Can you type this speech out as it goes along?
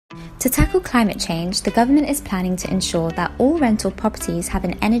To tackle climate change, the government is planning to ensure that all rental properties have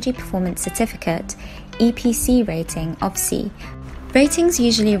an Energy Performance Certificate (EPC) rating of C. Ratings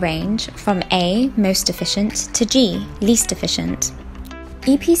usually range from A, most efficient, to G, least efficient.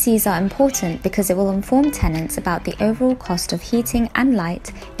 EPCs are important because it will inform tenants about the overall cost of heating and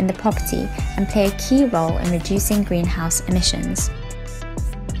light in the property and play a key role in reducing greenhouse emissions.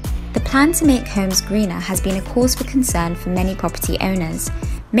 The plan to make homes greener has been a cause for concern for many property owners.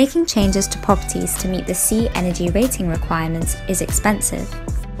 Making changes to properties to meet the C energy rating requirements is expensive.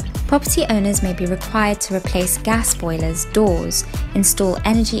 Property owners may be required to replace gas boilers, doors, install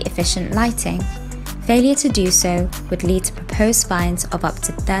energy-efficient lighting. Failure to do so would lead to proposed fines of up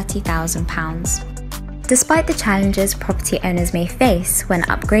to £30,000. Despite the challenges property owners may face when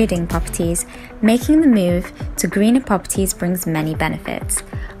upgrading properties, making the move to greener properties brings many benefits.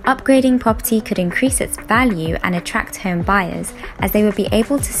 Upgrading property could increase its value and attract home buyers, as they would be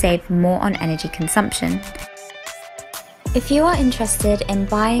able to save more on energy consumption. If you are interested in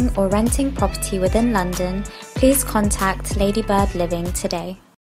buying or renting property within London, please contact Ladybird Living today.